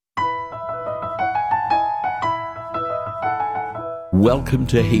Welcome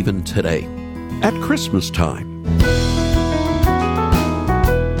to Haven Today at Christmas time.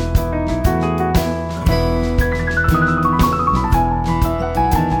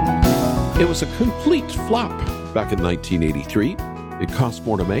 It was a complete flop back in 1983. It cost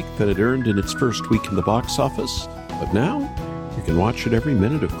more to make than it earned in its first week in the box office. But now, you can watch it every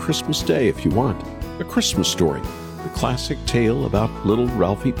minute of Christmas Day if you want. A Christmas Story, the classic tale about little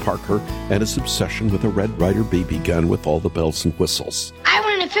Ralphie Parker and his obsession with a Red Ryder BB gun with all the bells and whistles. I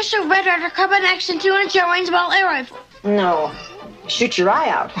want an official Red Ryder Carbine Action 2-inch range ball air rifle. No. Shoot your eye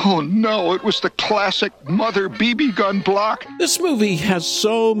out. Oh, no, it was the classic Mother BB gun block. This movie has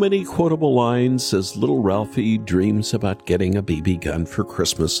so many quotable lines as little Ralphie dreams about getting a BB gun for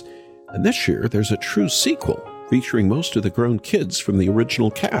Christmas. And this year, there's a true sequel featuring most of the grown kids from the original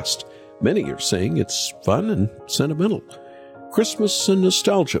cast. Many are saying it's fun and sentimental. Christmas and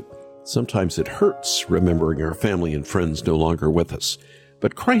nostalgia. Sometimes it hurts remembering our family and friends no longer with us.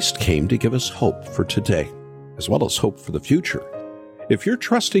 But Christ came to give us hope for today, as well as hope for the future. If you're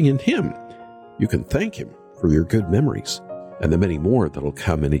trusting in Him, you can thank Him for your good memories and the many more that'll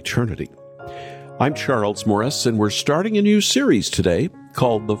come in eternity. I'm Charles Morris, and we're starting a new series today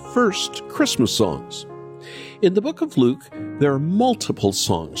called The First Christmas Songs. In the book of Luke, there are multiple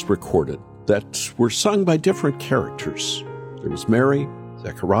songs recorded that were sung by different characters. There was Mary,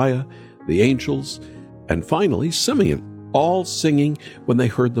 Zechariah, the angels, and finally Simeon, all singing when they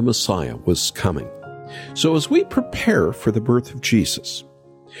heard the Messiah was coming. So as we prepare for the birth of Jesus,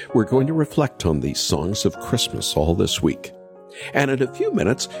 we're going to reflect on these songs of Christmas all this week. And in a few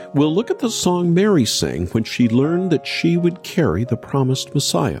minutes, we'll look at the song Mary sang when she learned that she would carry the promised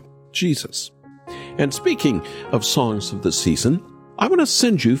Messiah, Jesus. And speaking of songs of the season, I want to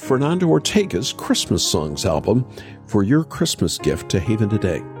send you Fernando Ortega's Christmas Songs album for your Christmas gift to Haven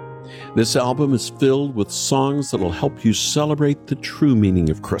Today. This album is filled with songs that'll help you celebrate the true meaning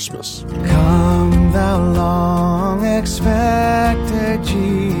of Christmas. Come thou long expected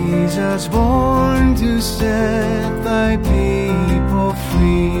Jesus, born to set thy people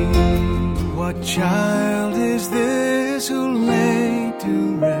free. What child is this who lay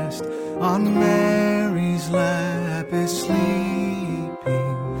to rest on Mary's lap is sleeping?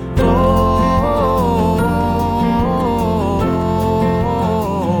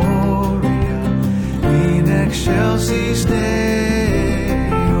 Chelsea's Day.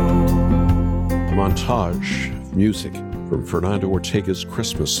 A montage of music from Fernando Ortega's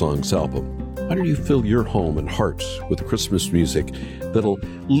Christmas Songs album. How do you fill your home and heart with Christmas music that'll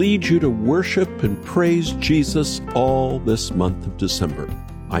lead you to worship and praise Jesus all this month of December?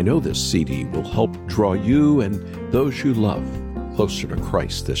 I know this CD will help draw you and those you love closer to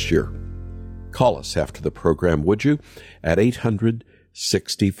Christ this year. Call us after the program, would you? At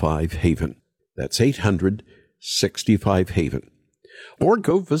 800-65-HAVEN. That's 800-65-HAVEN. Or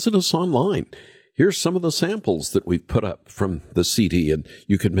go visit us online. Here's some of the samples that we've put up from the CD, and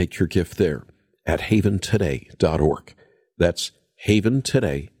you can make your gift there at haventoday.org. That's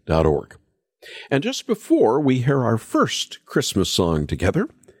haventoday.org. And just before we hear our first Christmas song together,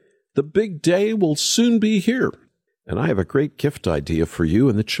 the big day will soon be here. And I have a great gift idea for you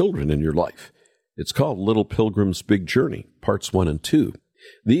and the children in your life. It's called Little Pilgrim's Big Journey, Parts 1 and 2.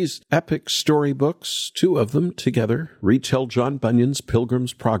 These epic storybooks, two of them together, retell John Bunyan's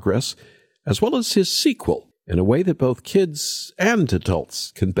Pilgrim's Progress, as well as his sequel, in a way that both kids and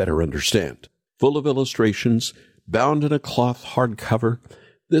adults can better understand. Full of illustrations, bound in a cloth hardcover,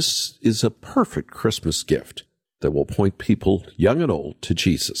 this is a perfect Christmas gift that will point people, young and old, to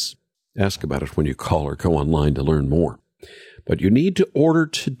Jesus. Ask about it when you call or go online to learn more. But you need to order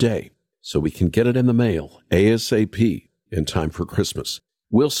today so we can get it in the mail ASAP in time for Christmas.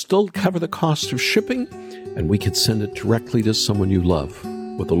 We'll still cover the cost of shipping, and we can send it directly to someone you love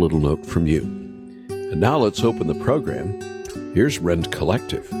with a little note from you. And now let's open the program. Here's Rend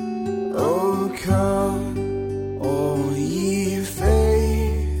Collective. Oh, come, all ye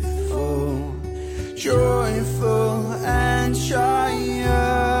faithful, joyful and triumphant.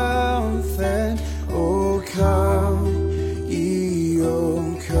 Oh, come ye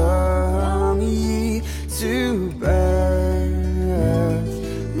to Bethlehem.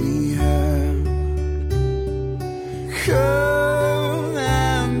 Come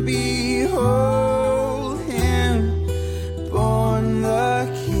and behold him, born the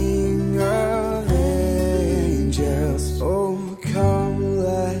King of angels. Oh, come,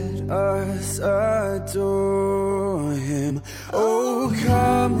 let us adore him. Oh,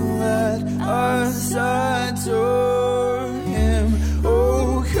 come, let us adore him.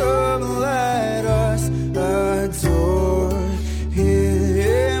 Oh, come, let us adore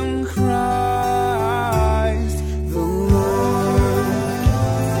him, Christ the Lord.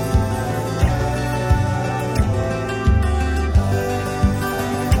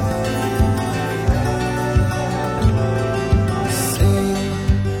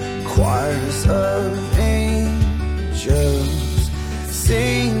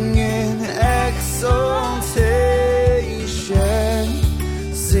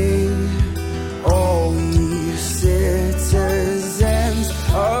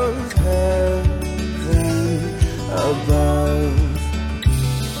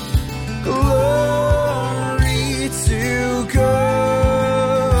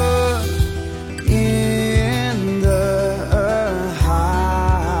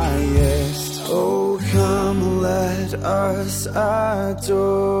 let us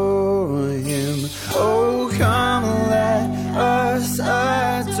adore him. Oh, come,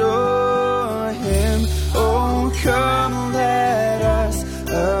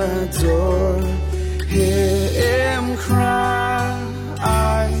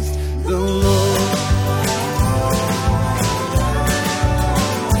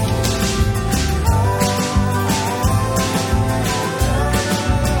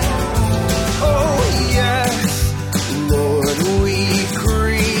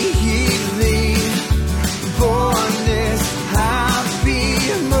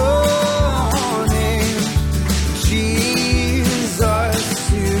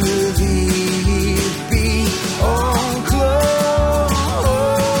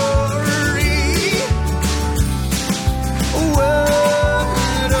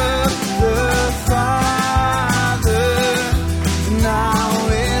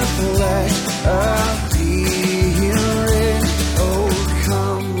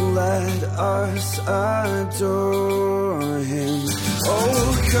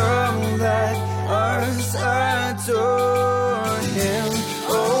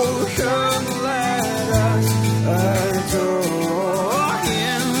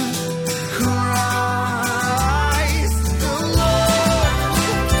 us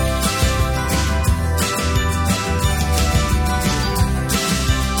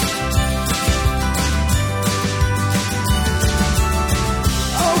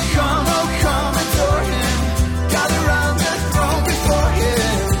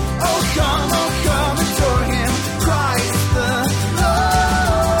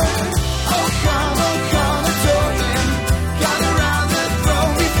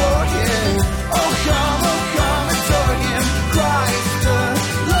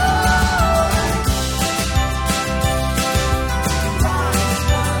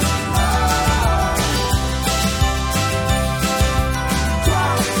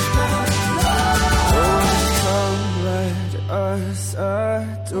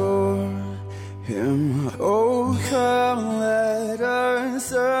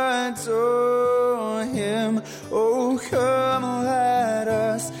adore him. Oh, come, let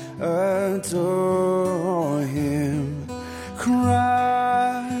us adore him. Christ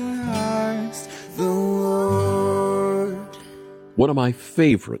the Lord. One of my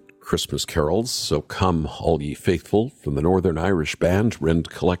favorite Christmas carols, So Come All Ye Faithful, from the Northern Irish band Rend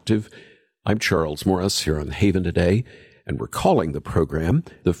Collective. I'm Charles Morris here on Haven Today, and we're calling the program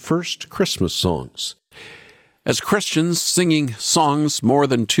The First Christmas Songs. As Christians singing songs more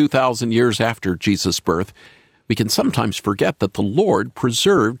than 2,000 years after Jesus' birth, we can sometimes forget that the Lord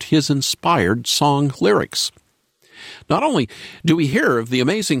preserved his inspired song lyrics. Not only do we hear of the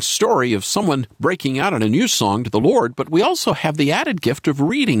amazing story of someone breaking out in a new song to the Lord, but we also have the added gift of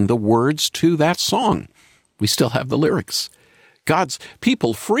reading the words to that song. We still have the lyrics. God's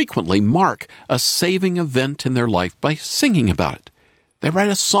people frequently mark a saving event in their life by singing about it. They write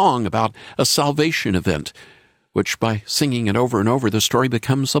a song about a salvation event, which by singing it over and over, the story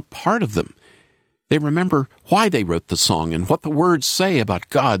becomes a part of them. They remember why they wrote the song and what the words say about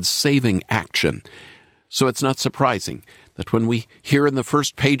God's saving action. So it's not surprising that when we hear in the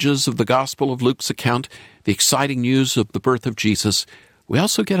first pages of the Gospel of Luke's account the exciting news of the birth of Jesus, we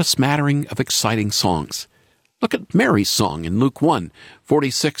also get a smattering of exciting songs. Look at Mary's song in Luke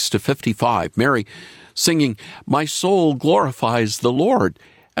 1:46-55. Mary singing, "My soul glorifies the Lord,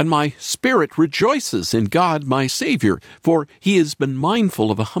 and my spirit rejoices in God my Savior, for he has been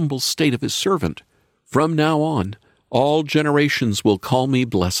mindful of a humble state of his servant. From now on, all generations will call me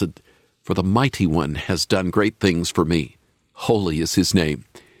blessed, for the Mighty One has done great things for me. Holy is his name.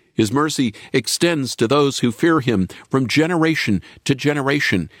 His mercy extends to those who fear him from generation to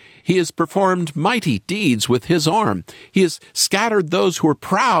generation. He has performed mighty deeds with his arm. He has scattered those who are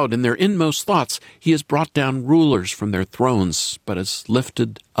proud in their inmost thoughts. He has brought down rulers from their thrones, but has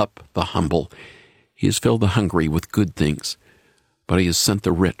lifted up the humble. He has filled the hungry with good things, but he has sent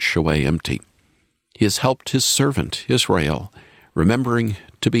the rich away empty. He has helped his servant Israel, remembering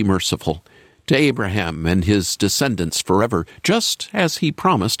to be merciful to Abraham and his descendants forever, just as he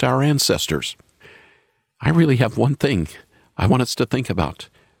promised our ancestors." I really have one thing I want us to think about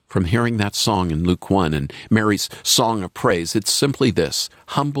from hearing that song in Luke 1 and Mary's song of praise. It's simply this: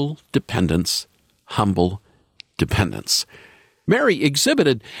 humble dependence, humble dependence. Mary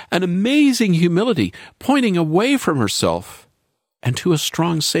exhibited an amazing humility, pointing away from herself and to a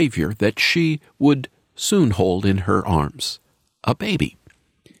strong Savior that she would soon hold in her arms, a baby.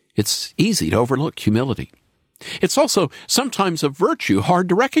 It's easy to overlook humility. It's also sometimes a virtue hard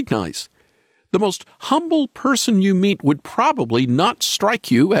to recognize. The most humble person you meet would probably not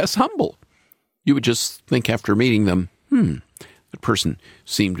strike you as humble. You would just think after meeting them, that person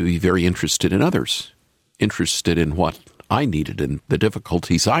seemed to be very interested in others, interested in what I needed and the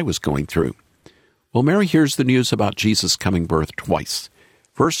difficulties I was going through. Well, Mary hears the news about Jesus' coming birth twice.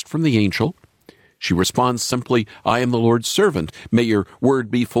 First, from the angel. She responds simply, I am the Lord's servant. May your word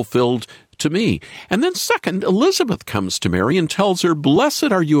be fulfilled to me. And then second, Elizabeth comes to Mary and tells her,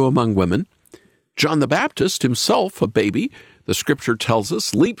 Blessed are you among women. John the Baptist, himself a baby, the scripture tells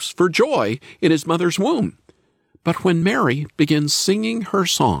us, leaps for joy in his mother's womb. But when Mary begins singing her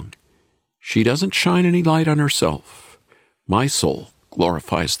song, she doesn't shine any light on herself. My soul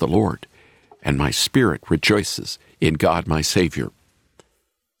glorifies the Lord, and my spirit rejoices in God my Savior.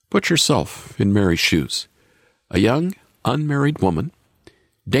 Put yourself in Mary's shoes. A young, unmarried woman,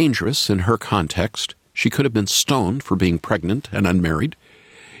 dangerous in her context. She could have been stoned for being pregnant and unmarried.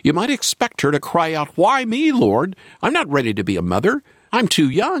 You might expect her to cry out, Why me, Lord? I'm not ready to be a mother. I'm too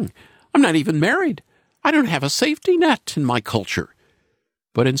young. I'm not even married. I don't have a safety net in my culture.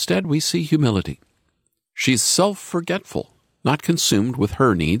 But instead we see humility. She's self-forgetful, not consumed with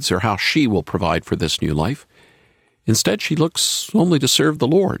her needs or how she will provide for this new life. Instead, she looks only to serve the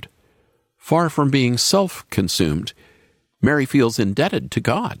Lord. Far from being self-consumed, Mary feels indebted to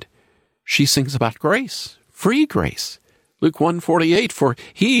God. She sings about grace, free grace. Luke 1:48, for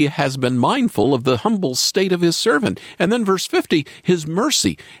he has been mindful of the humble state of his servant. And then verse 50, his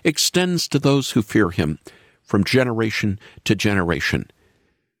mercy extends to those who fear him from generation to generation.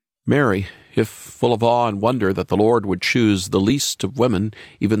 Mary, if full of awe and wonder that the Lord would choose the least of women,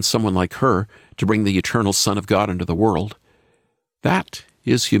 even someone like her, to bring the eternal Son of God into the world, that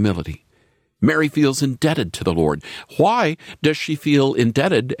is humility. Mary feels indebted to the Lord. Why does she feel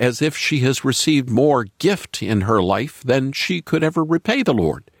indebted? As if she has received more gift in her life than she could ever repay the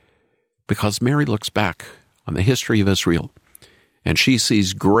Lord. Because Mary looks back on the history of Israel, and she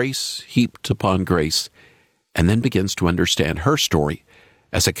sees grace heaped upon grace, and then begins to understand her story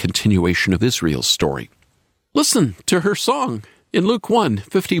as a continuation of Israel's story. Listen to her song in Luke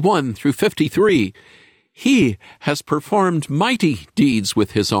 1:51 through 53. He has performed mighty deeds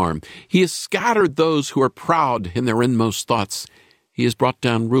with his arm. He has scattered those who are proud in their inmost thoughts. He has brought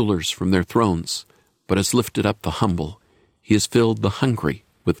down rulers from their thrones, but has lifted up the humble. He has filled the hungry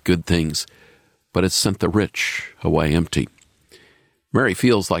with good things, but has sent the rich away empty. Mary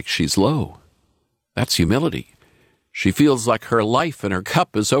feels like she's low. That's humility. She feels like her life and her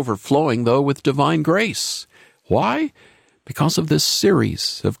cup is overflowing, though, with divine grace. Why? Because of this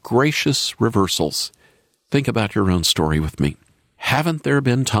series of gracious reversals. Think about your own story with me. Haven't there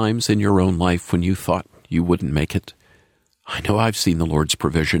been times in your own life when you thought you wouldn't make it? I know I've seen the Lord's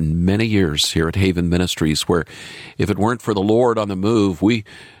provision many years here at Haven Ministries, where if it weren't for the Lord on the move, we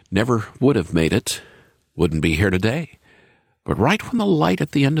never would have made it, wouldn't be here today. But right when the light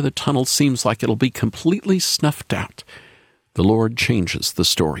at the end of the tunnel seems like it'll be completely snuffed out, the Lord changes the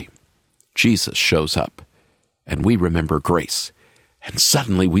story. Jesus shows up, and we remember grace. And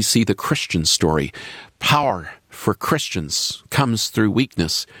suddenly we see the Christian story. Power for Christians comes through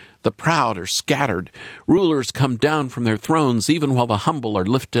weakness. The proud are scattered. Rulers come down from their thrones, even while the humble are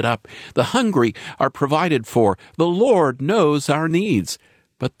lifted up. The hungry are provided for. The Lord knows our needs.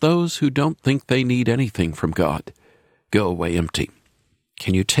 But those who don't think they need anything from God go away empty.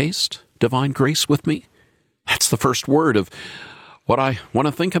 Can you taste divine grace with me? That's the first word of what I want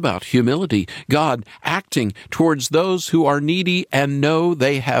to think about, humility. God acting towards those who are needy and know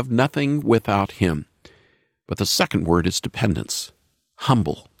they have nothing without him. But the second word is dependence,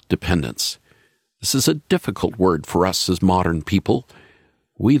 humble dependence. This is a difficult word for us as modern people.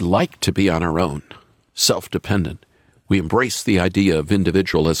 We like to be on our own, self-dependent. We embrace the idea of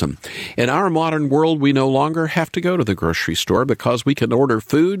individualism. In our modern world, we no longer have to go to the grocery store because we can order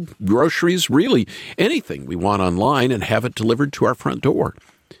food, groceries, really anything we want online and have it delivered to our front door.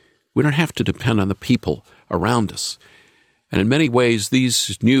 We don't have to depend on the people around us. And in many ways,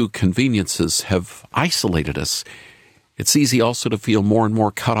 these new conveniences have isolated us. It's easy also to feel more and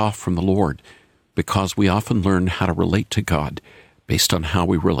more cut off from the Lord because we often learn how to relate to God based on how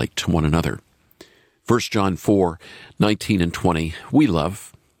we relate to one another. 1 John 4:19 and 20, we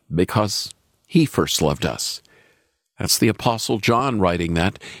love because he first loved us. That's the Apostle John writing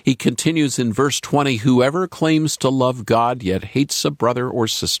that. He continues in verse 20, whoever claims to love God yet hates a brother or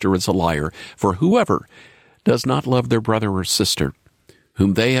sister is a liar. For whoever does not love their brother or sister,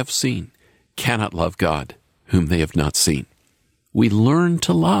 whom they have seen, cannot love God, whom they have not seen. We learn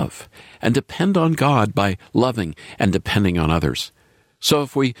to love and depend on God by loving and depending on others. So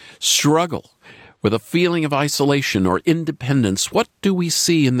if we struggle with a feeling of isolation or independence, what do we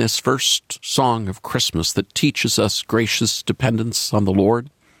see in this first song of Christmas that teaches us gracious dependence on the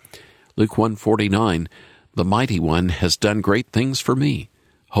Lord? Luke 1:49, the Mighty One has done great things for me.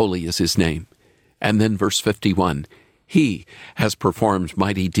 Holy is his name. And then verse 51, he has performed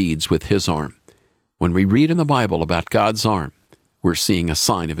mighty deeds with his arm. When we read in the Bible about God's arm, we're seeing a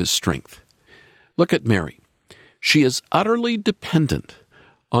sign of his strength. Look at Mary. She is utterly dependent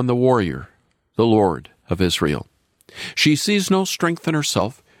on the warrior, the Lord of Israel. She sees no strength in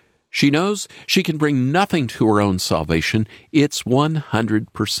herself. She knows she can bring nothing to her own salvation. It's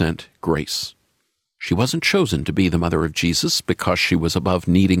 100% grace. She wasn't chosen to be the mother of Jesus because she was above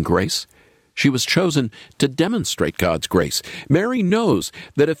needing grace. She was chosen to demonstrate God's grace. Mary knows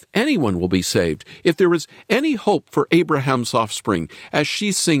that if anyone will be saved, if there is any hope for Abraham's offspring, as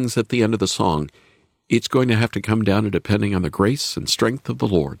she sings at the end of the song, it's going to have to come down to depending on the grace and strength of the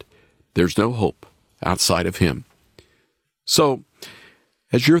Lord. There's no hope outside of him. So,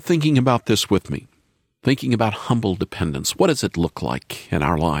 as you're thinking about this with me, thinking about humble dependence, what does it look like in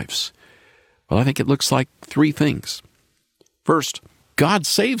our lives? Well, I think it looks like three things. First, God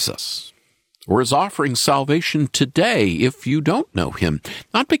saves us, or is offering salvation today if you don't know him.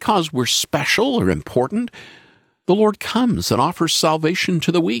 Not because we're special or important. The Lord comes and offers salvation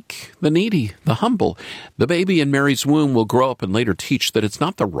to the weak, the needy, the humble. The baby in Mary's womb will grow up and later teach that it's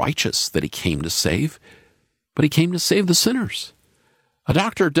not the righteous that he came to save, but he came to save the sinners. A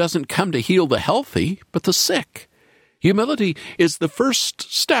doctor doesn't come to heal the healthy, but the sick. Humility is the first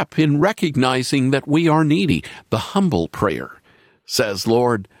step in recognizing that we are needy. The humble prayer says,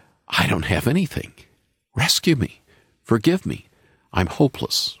 Lord, I don't have anything. Rescue me. Forgive me. I'm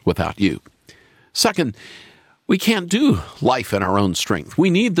hopeless without you. Second, we can't do life in our own strength. We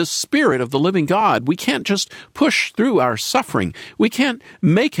need the Spirit of the living God. We can't just push through our suffering. We can't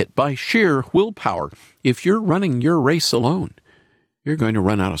make it by sheer willpower. If you're running your race alone, you're going to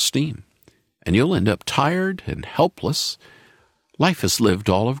run out of steam, and you'll end up tired and helpless. Life is lived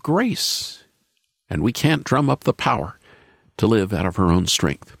all of grace, and we can't drum up the power to live out of our own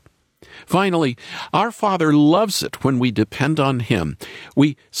strength. Finally, our Father loves it when we depend on him.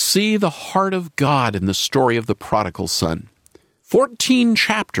 We see the heart of God in the story of the prodigal son. 14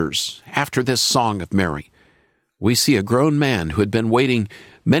 chapters after this song of Mary, we see a grown man who had been waiting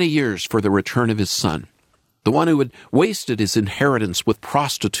many years for the return of his son. The one who had wasted his inheritance with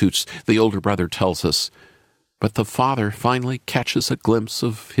prostitutes, the older brother tells us. But the father finally catches a glimpse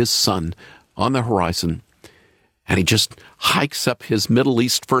of his son on the horizon, and he just hikes up his Middle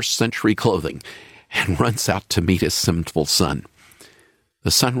East first-century clothing and runs out to meet his sinful son.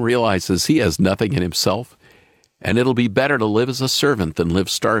 The son realizes he has nothing in himself, and it'll be better to live as a servant than live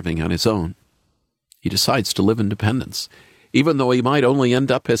starving on his own. He decides to live in dependence, even though he might only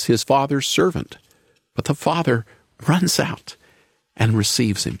end up as his father's servant. But the Father runs out and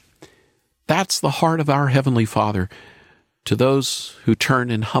receives him. That's the heart of our Heavenly Father to those who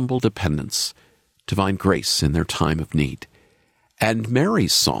turn in humble dependence to find grace in their time of need. And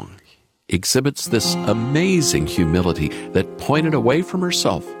Mary's song exhibits this amazing humility that pointed away from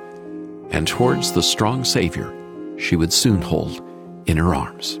herself and towards the strong Savior she would soon hold in her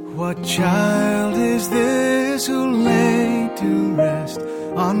arms. What child is this who lay to rest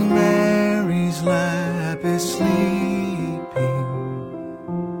on Mary's lap is sleeping,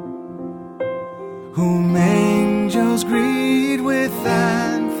 whom angels greet with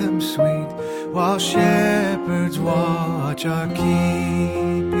anthems sweet, while shepherds watch our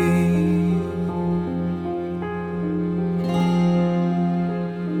keeping.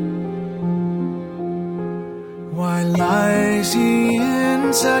 Why lies he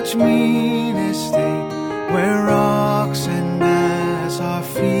in such mean estate, where ox and ass are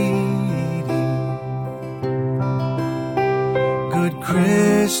feeding? Good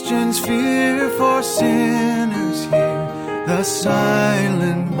Christians fear for sinners here, the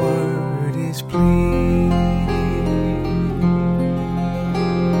silent word is pleading.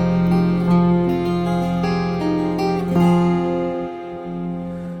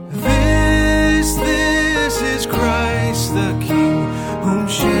 This is Christ the King, whom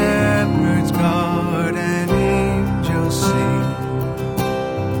shepherds guard and angels sing.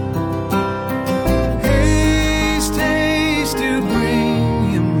 Haste, haste to bring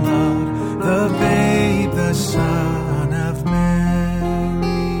him love, the babe, the Son of Mary.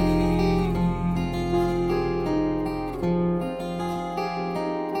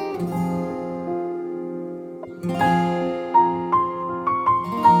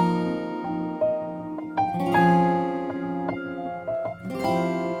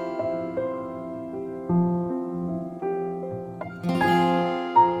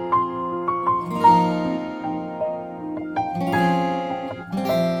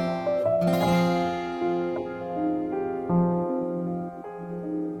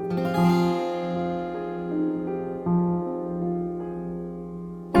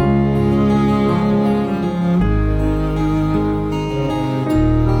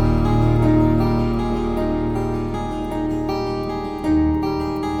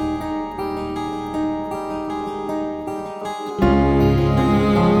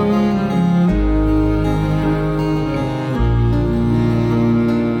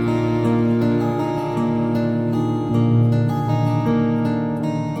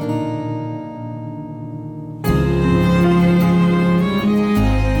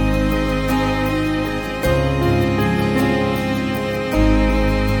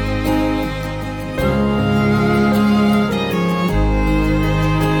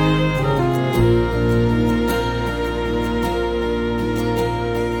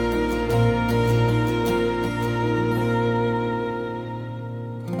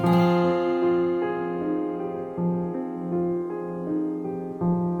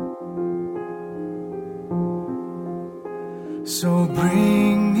 So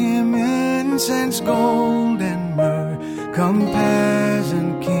bring him incense, gold, and myrrh. Come,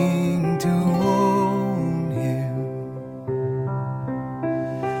 peasant king, to own him.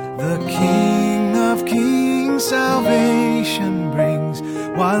 The King of Kings salvation brings,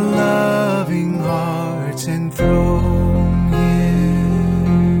 while loving hearts enthrone him.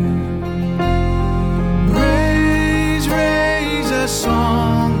 Raise, raise a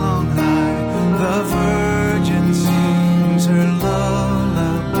song on high. The Virgin sings her lullaby.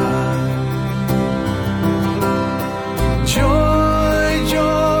 Joy,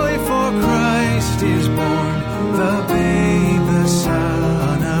 joy, for Christ is born, the babe, the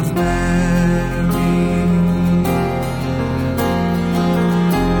Son of Mary.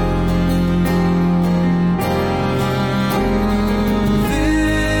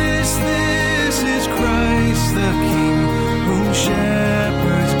 This is Christ the King, whom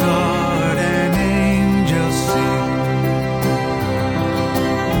shepherds guard and angels sing.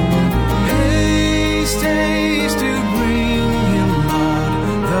 Haste, haste to bring him laud,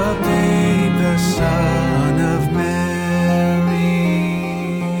 the babe, the Son of Mary.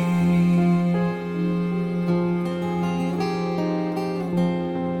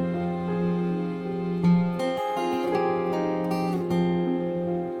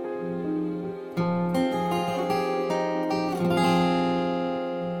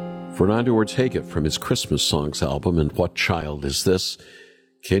 Fernando Ortega from his Christmas Songs album, And What Child Is This?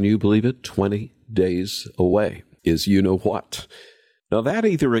 Can you believe it? 20 days away is you know what. Now that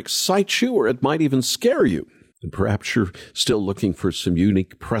either excites you or it might even scare you. And perhaps you're still looking for some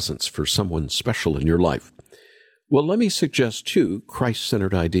unique presents for someone special in your life. Well, let me suggest two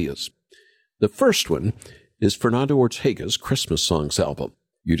Christ-centered ideas. The first one is Fernando Ortega's Christmas Songs album.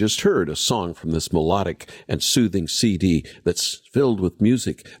 You just heard a song from this melodic and soothing CD that's filled with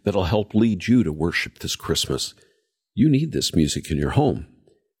music that'll help lead you to worship this Christmas. You need this music in your home,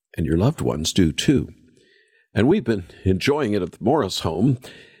 and your loved ones do too. And we've been enjoying it at the Morris home,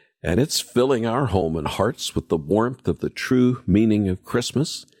 and it's filling our home and hearts with the warmth of the true meaning of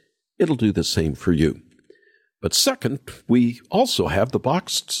Christmas. It'll do the same for you. But second, we also have the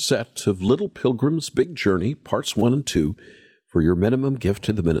boxed set of Little Pilgrim's Big Journey, Parts 1 and 2, for your minimum gift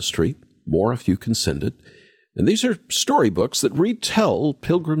to the ministry, more if you can send it. And these are storybooks that retell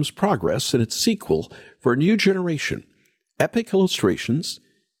Pilgrim's Progress and its sequel for a new generation. Epic illustrations,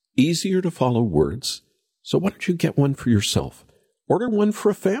 easier to follow words. So why don't you get one for yourself? Order one for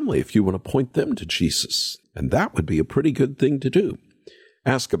a family if you want to point them to Jesus. And that would be a pretty good thing to do.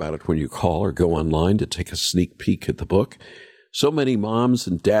 Ask about it when you call or go online to take a sneak peek at the book. So many moms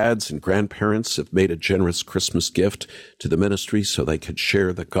and dads and grandparents have made a generous Christmas gift to the ministry so they could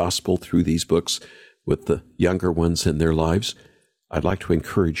share the gospel through these books with the younger ones in their lives. I'd like to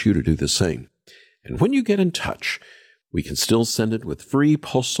encourage you to do the same. And when you get in touch, we can still send it with free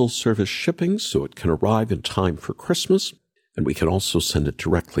postal service shipping so it can arrive in time for Christmas. And we can also send it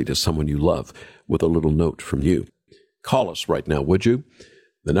directly to someone you love with a little note from you. Call us right now, would you?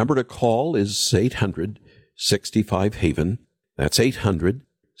 The number to call is 800-65-HAVEN. That's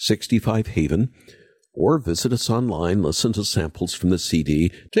 800-65-HAVEN. Or visit us online, listen to samples from the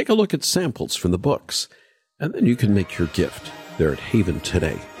CD, take a look at samples from the books, and then you can make your gift there at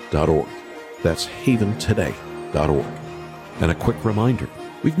haventoday.org. That's haventoday.org. And a quick reminder,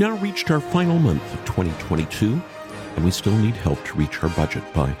 we've now reached our final month of 2022, and we still need help to reach our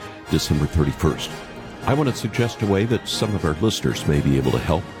budget by December 31st. I want to suggest a way that some of our listeners may be able to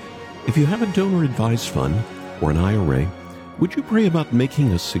help. If you have a donor-advised fund or an IRA, would you pray about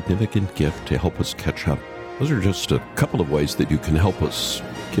making a significant gift to help us catch up? Those are just a couple of ways that you can help us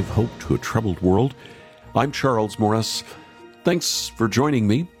give hope to a troubled world. I'm Charles Morris. Thanks for joining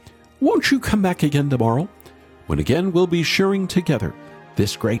me. Won't you come back again tomorrow, when again we'll be sharing together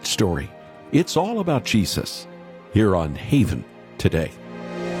this great story. It's all about Jesus here on Haven Today.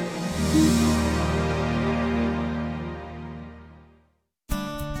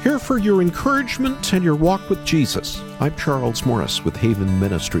 Here for your encouragement and your walk with Jesus. I'm Charles Morris with Haven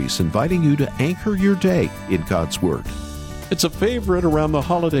Ministries, inviting you to anchor your day in God's Word. It's a favorite around the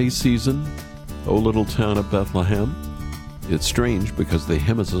holiday season, O Little Town of Bethlehem. It's strange because the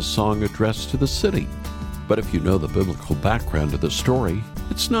hymn is a song addressed to the city. But if you know the biblical background of the story,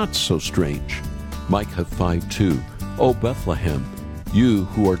 it's not so strange. Micah 5:2, O Bethlehem, you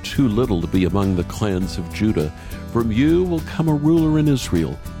who are too little to be among the clans of Judah, from you will come a ruler in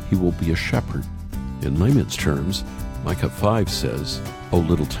Israel. He will be a shepherd. In layman's terms, Micah 5 says, O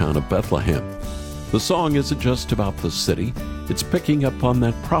little town of Bethlehem. The song isn't just about the city. It's picking up on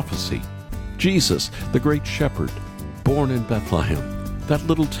that prophecy. Jesus, the great shepherd, born in Bethlehem, That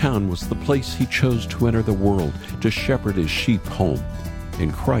little town was the place he chose to enter the world to shepherd his sheep home.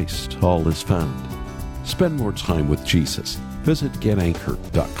 In Christ, all is found. Spend more time with Jesus. Visit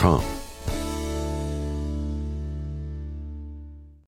getanchor.com.